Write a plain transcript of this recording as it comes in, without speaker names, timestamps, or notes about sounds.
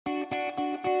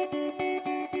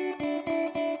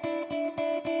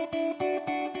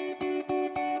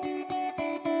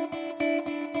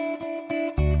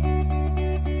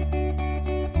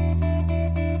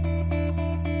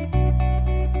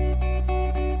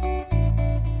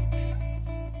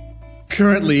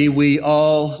Currently, we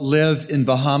all live in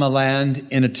Bahama land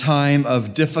in a time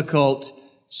of difficult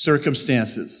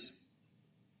circumstances.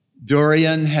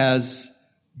 Dorian has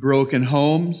broken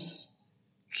homes,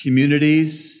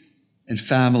 communities, and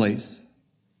families.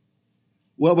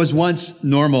 What was once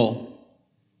normal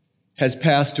has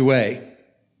passed away,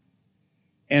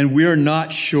 and we're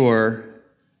not sure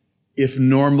if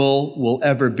normal will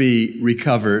ever be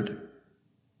recovered.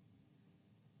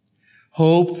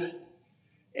 Hope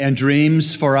and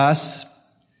dreams for us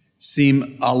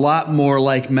seem a lot more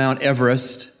like Mount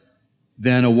Everest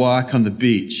than a walk on the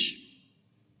beach.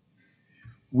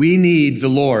 We need the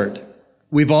Lord.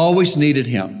 We've always needed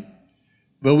him,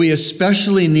 but we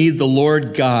especially need the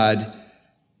Lord God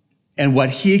and what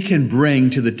he can bring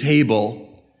to the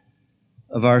table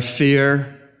of our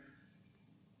fear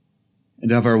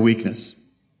and of our weakness.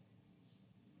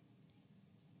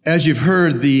 As you've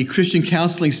heard, the Christian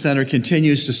Counseling Center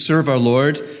continues to serve our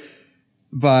Lord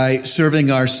by serving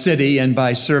our city and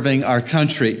by serving our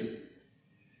country.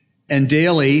 And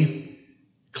daily,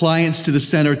 clients to the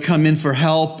center come in for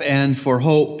help and for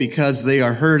hope because they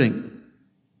are hurting.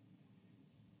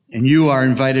 And you are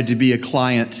invited to be a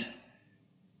client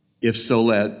if so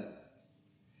led.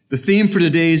 The theme for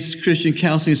today's Christian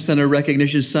Counseling Center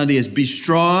Recognition Sunday is Be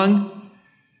Strong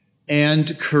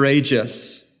and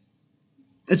Courageous.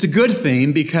 It's a good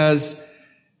theme because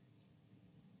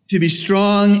to be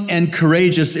strong and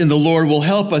courageous in the Lord will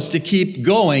help us to keep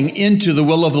going into the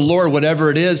will of the Lord, whatever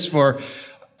it is for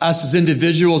us as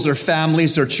individuals or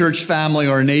families or church family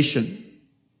or nation.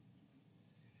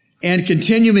 And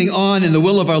continuing on in the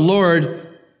will of our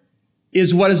Lord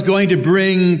is what is going to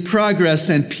bring progress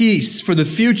and peace for the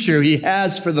future he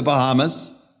has for the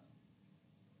Bahamas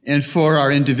and for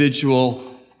our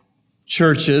individual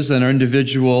churches and our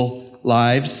individual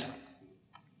lives.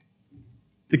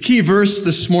 The key verse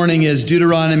this morning is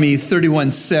Deuteronomy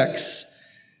 31:6,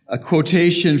 a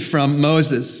quotation from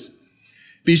Moses.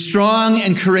 Be strong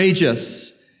and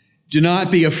courageous. Do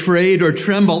not be afraid or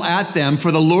tremble at them,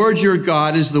 for the Lord your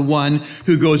God is the one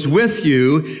who goes with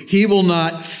you. He will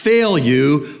not fail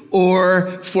you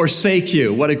or forsake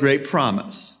you. What a great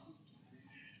promise.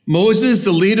 Moses,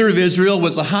 the leader of Israel,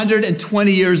 was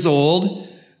 120 years old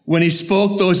when he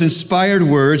spoke those inspired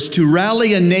words to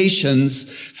rally a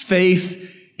nation's faith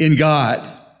in God.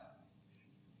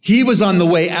 He was on the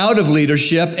way out of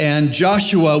leadership, and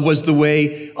Joshua was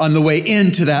on the way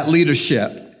into that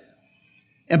leadership.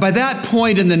 And by that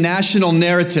point in the national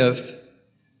narrative,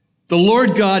 the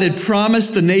Lord God had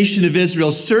promised the nation of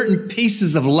Israel certain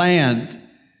pieces of land.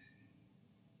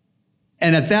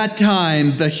 And at that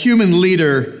time, the human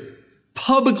leader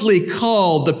publicly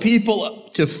called the people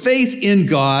to faith in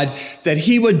God that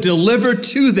he would deliver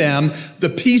to them the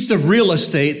piece of real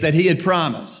estate that he had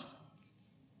promised.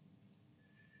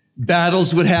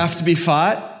 Battles would have to be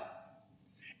fought.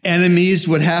 Enemies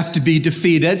would have to be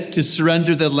defeated to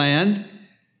surrender the land.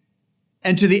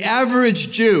 And to the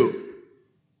average Jew,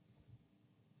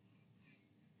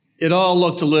 it all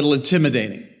looked a little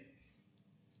intimidating.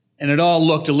 And it all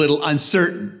looked a little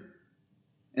uncertain.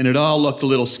 And it all looked a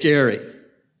little scary.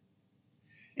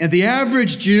 And the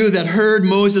average Jew that heard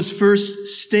Moses first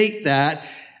state that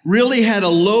really had a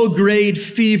low-grade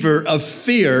fever of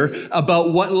fear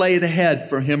about what lay ahead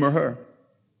for him or her.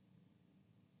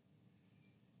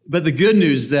 But the good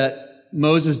news that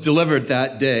Moses delivered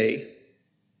that day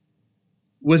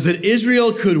was that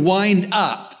Israel could wind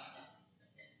up,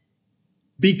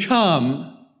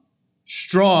 become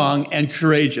strong and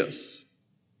courageous.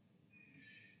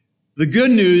 The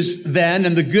good news then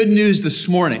and the good news this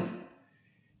morning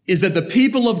is that the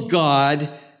people of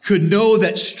God could know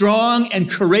that strong and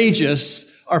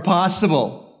courageous are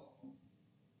possible.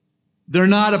 They're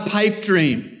not a pipe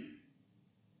dream.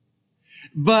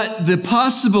 But the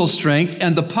possible strength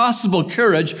and the possible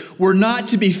courage were not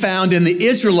to be found in the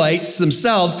Israelites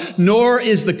themselves, nor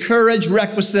is the courage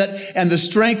requisite and the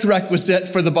strength requisite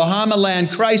for the Bahama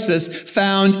land crisis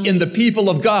found in the people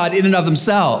of God in and of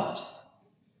themselves.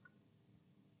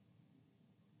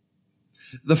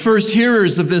 The first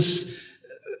hearers of this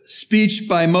speech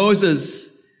by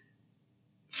Moses,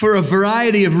 for a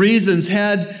variety of reasons,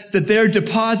 had that their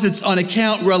deposits on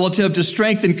account relative to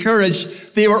strength and courage,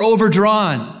 they were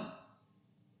overdrawn.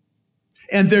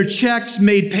 And their checks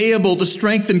made payable to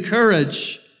strength and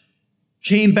courage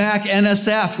came back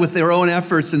NSF with their own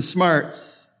efforts and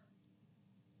smarts.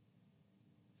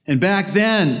 And back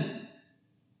then,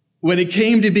 when it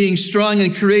came to being strong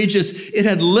and courageous, it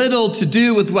had little to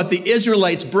do with what the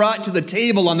Israelites brought to the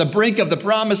table on the brink of the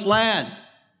promised land.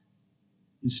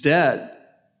 Instead,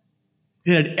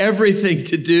 it had everything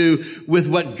to do with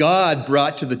what God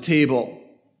brought to the table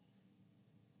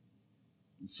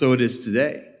So it is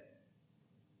today.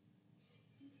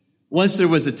 Once there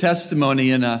was a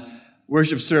testimony in a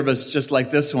worship service just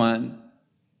like this one,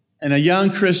 and a young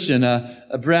Christian,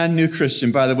 a brand new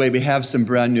Christian. By the way, we have some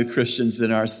brand new Christians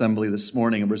in our assembly this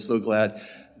morning, and we're so glad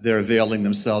they're availing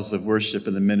themselves of worship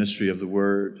and the ministry of the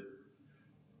word.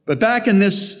 But back in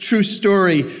this true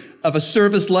story of a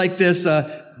service like this,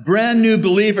 a brand new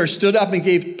believer stood up and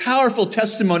gave powerful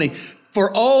testimony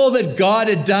for all that God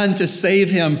had done to save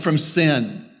him from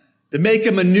sin, to make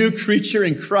him a new creature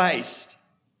in Christ.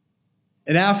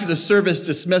 And after the service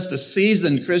dismissed, a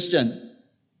seasoned Christian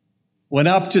went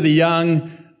up to the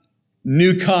young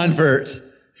new convert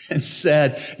and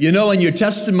said, you know, in your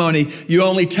testimony, you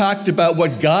only talked about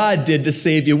what God did to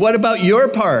save you. What about your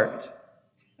part?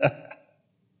 And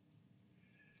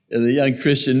the young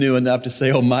Christian knew enough to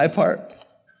say, oh, my part?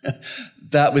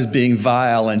 That was being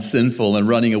vile and sinful and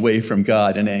running away from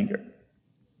God in anger.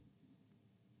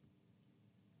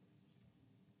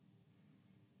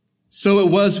 So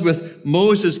it was with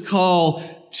Moses' call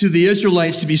to the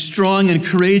Israelites to be strong and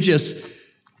courageous.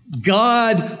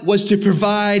 God was to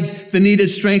provide the needed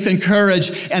strength and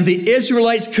courage, and the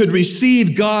Israelites could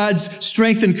receive God's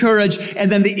strength and courage,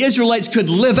 and then the Israelites could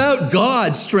live out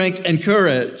God's strength and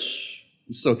courage.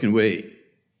 And so can we.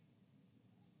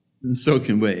 And so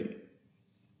can we.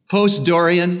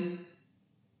 Post-Dorian,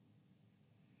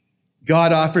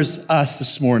 God offers us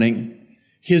this morning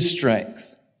his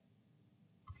strength,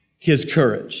 his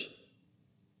courage.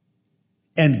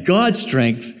 And God's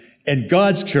strength and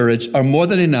God's courage are more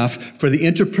than enough for the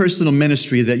interpersonal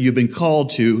ministry that you've been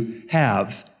called to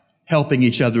have, helping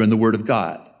each other in the Word of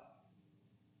God.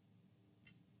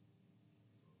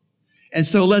 And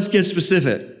so let's get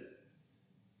specific.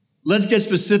 Let's get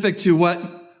specific to what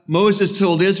Moses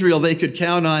told Israel they could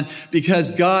count on,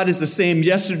 because God is the same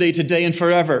yesterday, today, and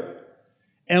forever.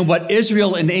 And what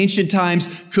Israel in ancient times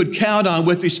could count on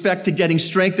with respect to getting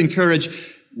strength and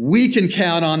courage, we can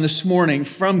count on this morning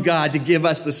from God to give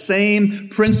us the same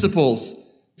principles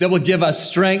that will give us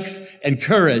strength and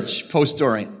courage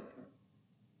post-Dorian.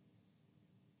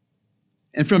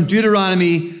 And from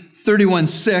Deuteronomy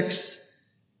 31:6,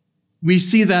 we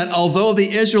see that although the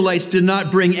Israelites did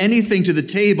not bring anything to the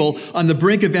table on the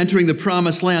brink of entering the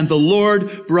promised land, the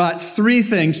Lord brought 3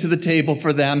 things to the table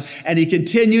for them, and he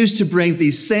continues to bring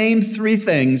these same 3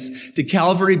 things to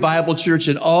Calvary Bible Church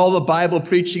and all the Bible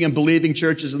preaching and believing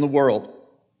churches in the world.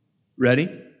 Ready?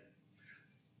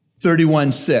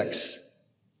 31:6.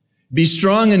 Be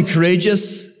strong and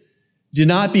courageous. Do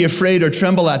not be afraid or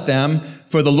tremble at them,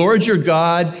 for the Lord your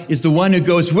God is the one who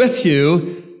goes with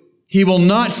you. He will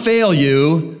not fail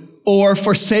you or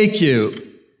forsake you.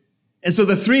 And so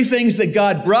the 3 things that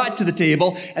God brought to the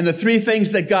table and the 3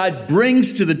 things that God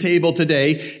brings to the table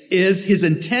today is his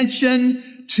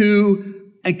intention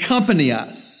to accompany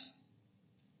us,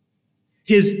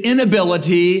 his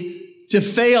inability to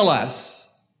fail us,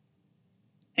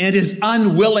 and his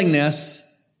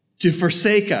unwillingness to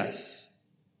forsake us.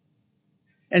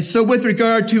 And so with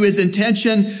regard to his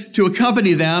intention to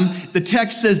accompany them, the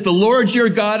text says, the Lord your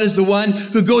God is the one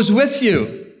who goes with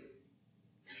you.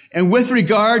 And with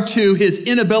regard to his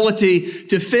inability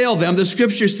to fail them, the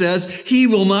scripture says, he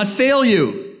will not fail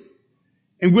you.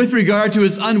 And with regard to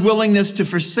his unwillingness to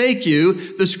forsake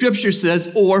you, the scripture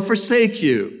says, or forsake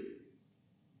you.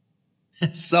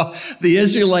 So the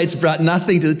Israelites brought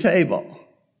nothing to the table.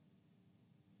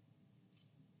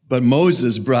 But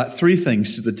Moses brought 3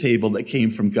 things to the table that came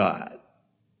from God.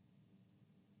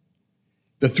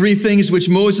 The 3 things which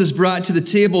Moses brought to the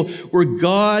table were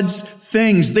God's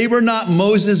things. They were not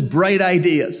Moses' bright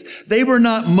ideas. They were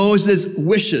not Moses'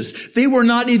 wishes. They were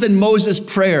not even Moses'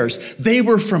 prayers. They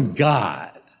were from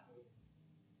God.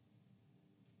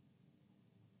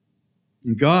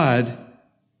 And God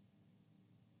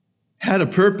had a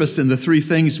purpose in the 3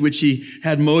 things which he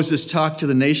had Moses talk to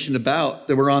the nation about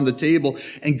that were on the table.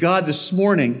 And God this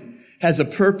morning has a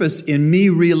purpose in me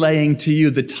relaying to you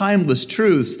the timeless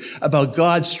truths about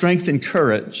God's strength and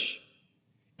courage.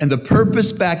 And the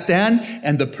purpose back then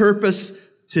and the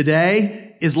purpose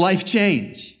today is life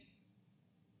change.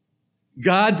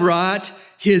 God brought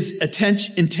his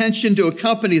intention to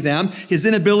accompany them, his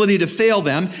inability to fail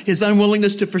them, his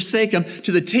unwillingness to forsake them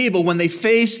to the table when they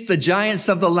faced the giants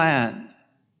of the land,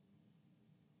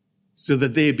 so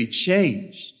that they'd be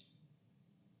changed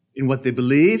in what they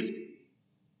believed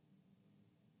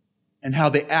and how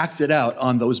they acted out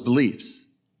on those beliefs.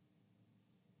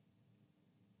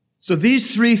 So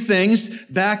these 3 things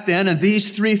back then and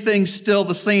these 3 things still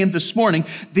the same this morning,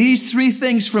 these 3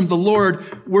 things from the Lord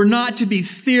were not to be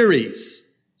theories.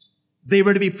 They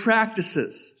were to be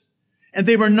practices. And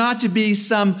they were not to be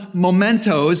some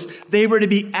mementos. They were to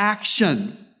be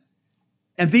action.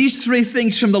 And these three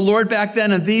things from the Lord back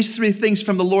then and these three things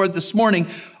from the Lord this morning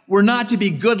were not to be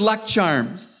good luck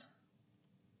charms.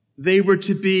 They were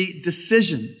to be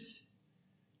decisions.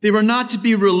 They were not to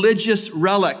be religious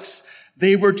relics.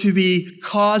 They were to be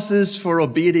causes for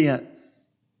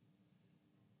obedience.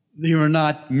 They were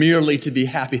not merely to be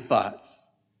happy thoughts.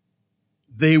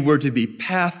 They were to be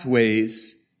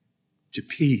pathways to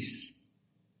peace.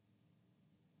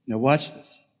 Now watch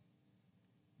this.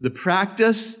 The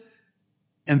practice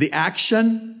and the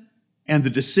action and the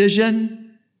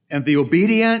decision and the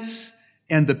obedience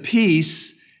and the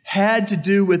peace had to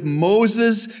do with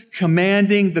Moses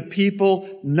commanding the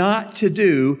people not to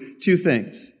do two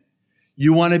things.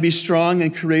 You want to be strong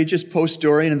and courageous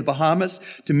post-Dorian in the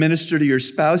Bahamas to minister to your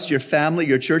spouse, your family,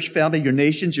 your church family, your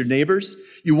nations, your neighbors?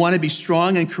 You want to be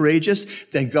strong and courageous?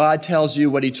 Then God tells you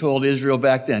what he told Israel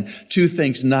back then. Two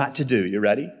things not to do. You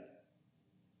ready?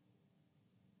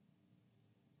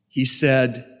 He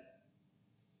said,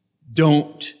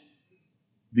 don't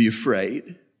be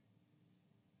afraid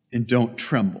and don't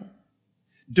tremble.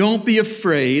 Don't be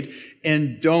afraid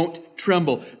and don't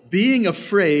tremble. Being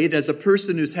afraid, as a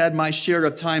person who's had my share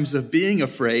of times of being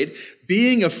afraid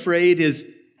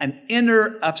is an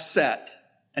inner upset,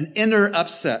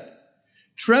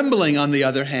 Trembling, on the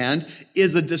other hand,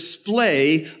 is a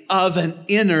display of an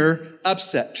inner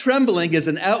upset. Trembling is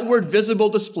an outward visible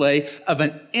display of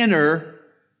an inner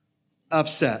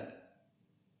upset.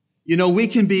 You know, we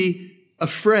can be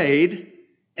afraid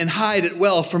and hide it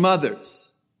well from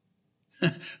others,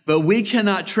 but we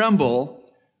cannot tremble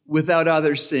without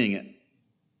others seeing it.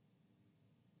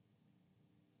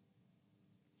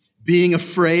 Being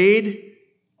afraid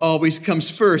always comes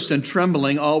first, and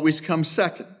trembling always comes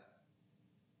second.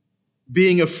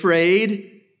 Being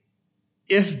afraid,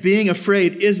 if being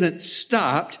afraid isn't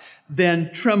stopped,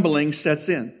 then trembling sets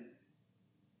in.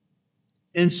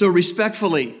 And so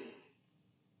respectfully,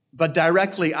 but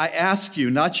directly, I ask you,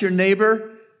 not your neighbor,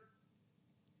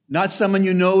 not someone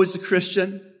you know is a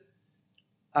Christian,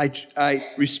 I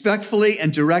respectfully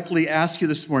and directly ask you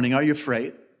this morning, are you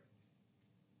afraid?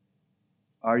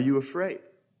 Are you afraid?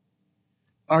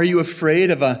 Are you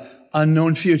afraid of an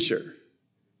unknown future?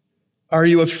 Are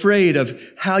you afraid of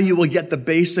how you will get the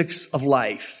basics of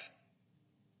life?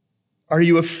 Are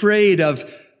you afraid of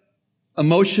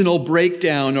emotional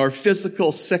breakdown or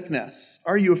physical sickness?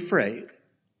 Are you afraid?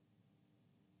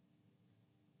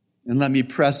 And let me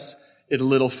press it a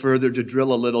little further to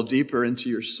drill a little deeper into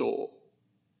your soul.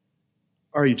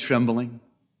 Are you trembling?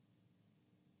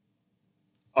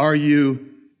 Are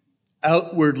you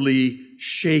outwardly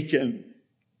shaken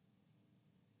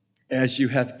as you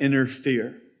have inner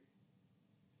fear?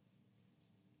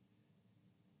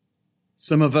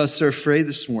 Some of us are afraid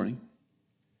this morning.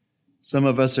 Some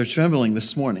of us are trembling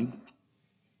this morning.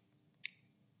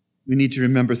 We need to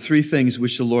remember three things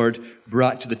which the Lord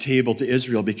brought to the table to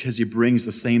Israel, because he brings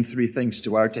the same three things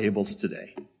to our tables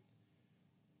today.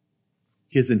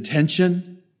 His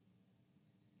intention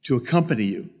to accompany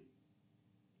you,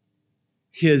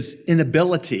 his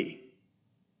inability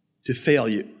to fail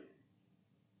you,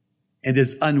 and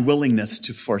his unwillingness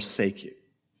to forsake you.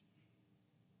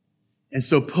 And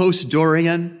so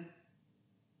post-Dorian,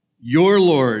 your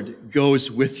Lord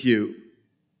goes with you,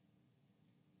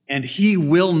 and he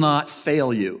will not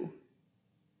fail you,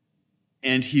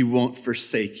 and he won't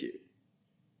forsake you.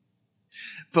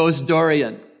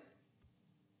 Post-Dorian,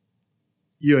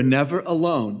 you're never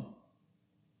alone,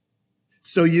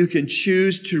 so you can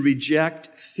choose to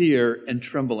reject fear and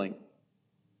trembling.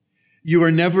 You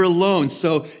are never alone,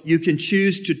 so you can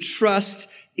choose to trust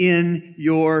in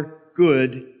your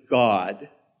good God.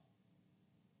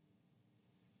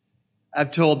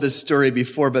 I've told this story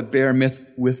before, but bear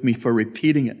with me for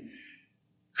repeating it.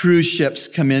 Cruise ships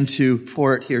come into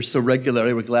port here so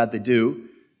regularly, we're glad they do,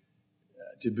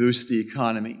 to boost the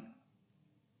economy.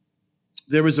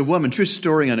 There was a woman, true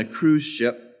story, on a cruise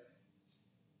ship,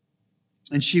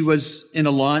 and she was in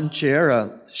a lawn chair,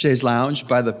 a chaise lounge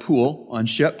by the pool on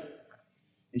ship,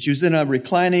 and she was in a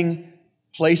reclining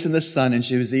place in the sun, and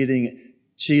she was eating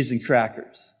cheese and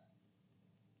crackers.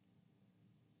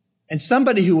 And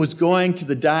somebody who was going to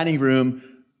the dining room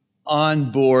on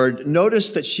board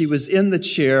noticed that she was in the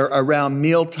chair around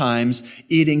meal times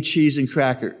eating cheese and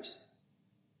crackers.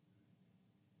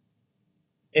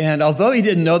 And although he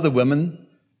didn't know the woman,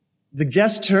 the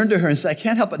guest turned to her and said, I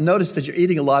can't help but notice that you're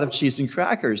eating a lot of cheese and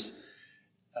crackers.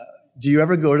 Do you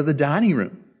ever go to the dining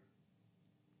room?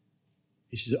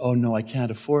 She said, oh no, I can't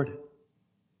afford it.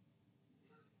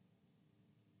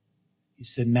 He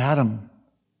said, Madam,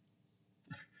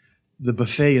 The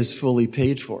buffet is fully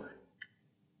paid for.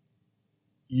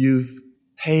 You've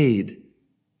paid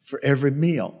for every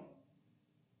meal.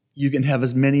 You can have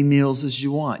as many meals as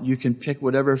you want. You can pick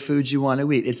whatever foods you want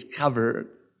to eat. It's covered.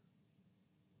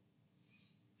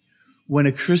 When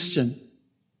a Christian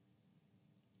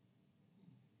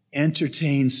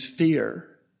entertains fear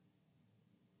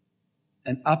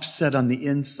and upset on the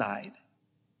inside,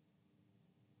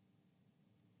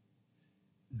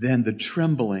 then the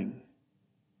trembling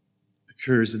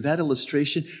occurs. In that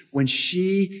illustration, when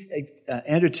she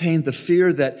entertained the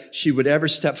fear that she would ever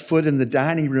step foot in the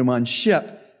dining room on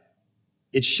ship,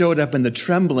 it showed up in the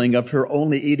trembling of her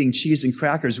only eating cheese and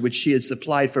crackers, which she had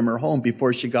supplied from her home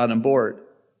before she got on board.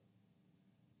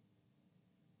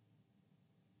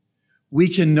 We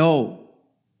can know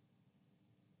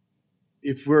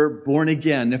if we're born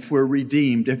again, if we're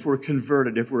redeemed, if we're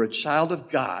converted, if we're a child of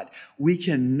God, we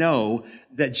can know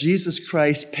that Jesus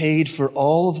Christ paid for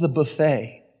all of the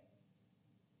buffet,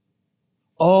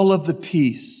 all of the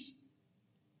peace,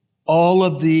 all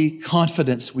of the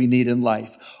confidence we need in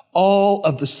life, all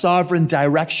of the sovereign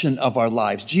direction of our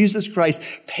lives. Jesus Christ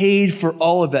paid for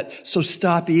all of it. So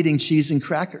stop eating cheese and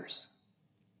crackers.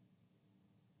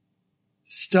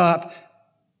 Stop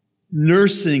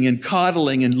nursing and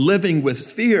coddling and living with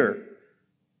fear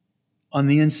on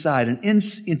the inside, an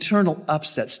internal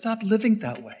upset. Stop living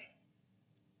that way.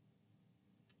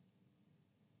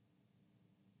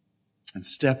 And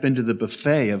step into the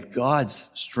buffet of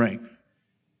God's strength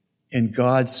and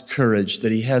God's courage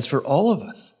that He has for all of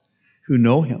us who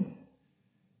know Him.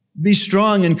 Be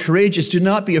strong and courageous. Do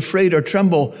not be afraid or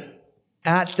tremble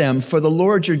at them, for the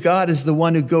Lord your God is the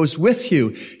one who goes with you.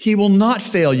 He will not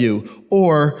fail you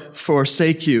or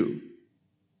forsake you.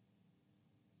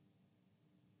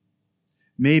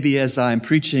 Maybe as I'm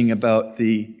preaching about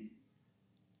the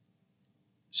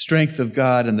strength of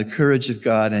God and the courage of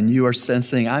God, and you are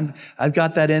sensing, I've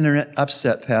got that inner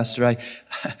upset, Pastor.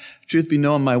 Truth be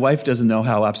known, my wife doesn't know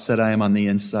how upset I am on the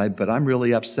inside, but I'm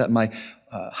really upset. My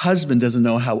husband doesn't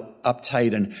know how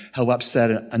uptight and how upset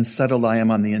and unsettled I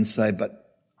am on the inside,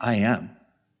 but I am.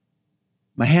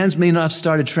 My hands may not have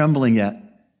started trembling yet,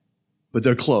 but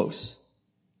they're close.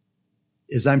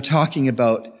 As I'm talking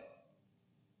about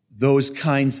those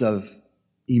kinds of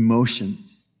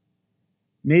emotions,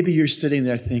 maybe you're sitting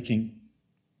there thinking,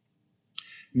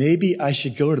 maybe I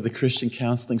should go to the Christian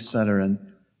Counseling Center and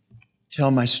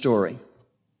tell my story.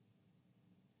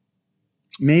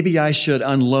 Maybe I should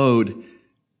unload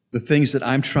the things that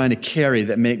I'm trying to carry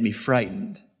that make me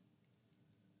frightened.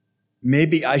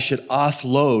 Maybe I should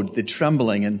offload the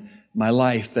trembling in my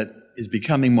life that is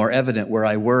becoming more evident where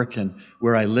I work and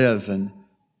where I live and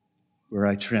where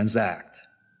I transact.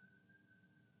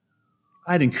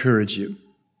 I'd encourage you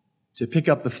to pick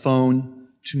up the phone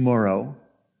tomorrow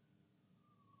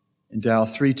and dial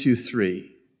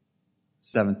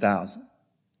 323-7000.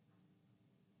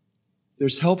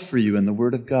 There's help for you in the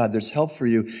Word of God. There's help for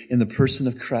you in the person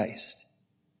of Christ.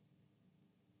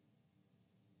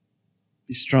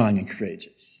 Be strong and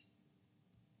courageous.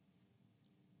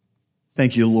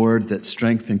 Thank you, Lord, that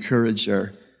strength and courage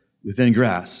are within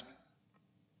grasp.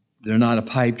 They're not a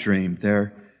pipe dream.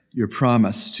 They're your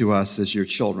promise to us as your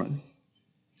children.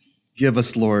 Give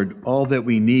us, Lord, all that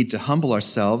we need to humble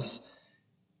ourselves,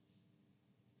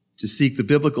 to seek the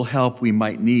biblical help we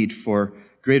might need for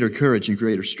greater courage and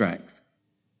greater strength.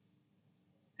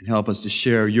 And help us to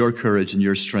share your courage and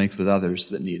your strength with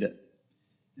others that need it.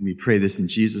 And we pray this in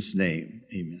Jesus' name.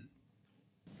 Amen.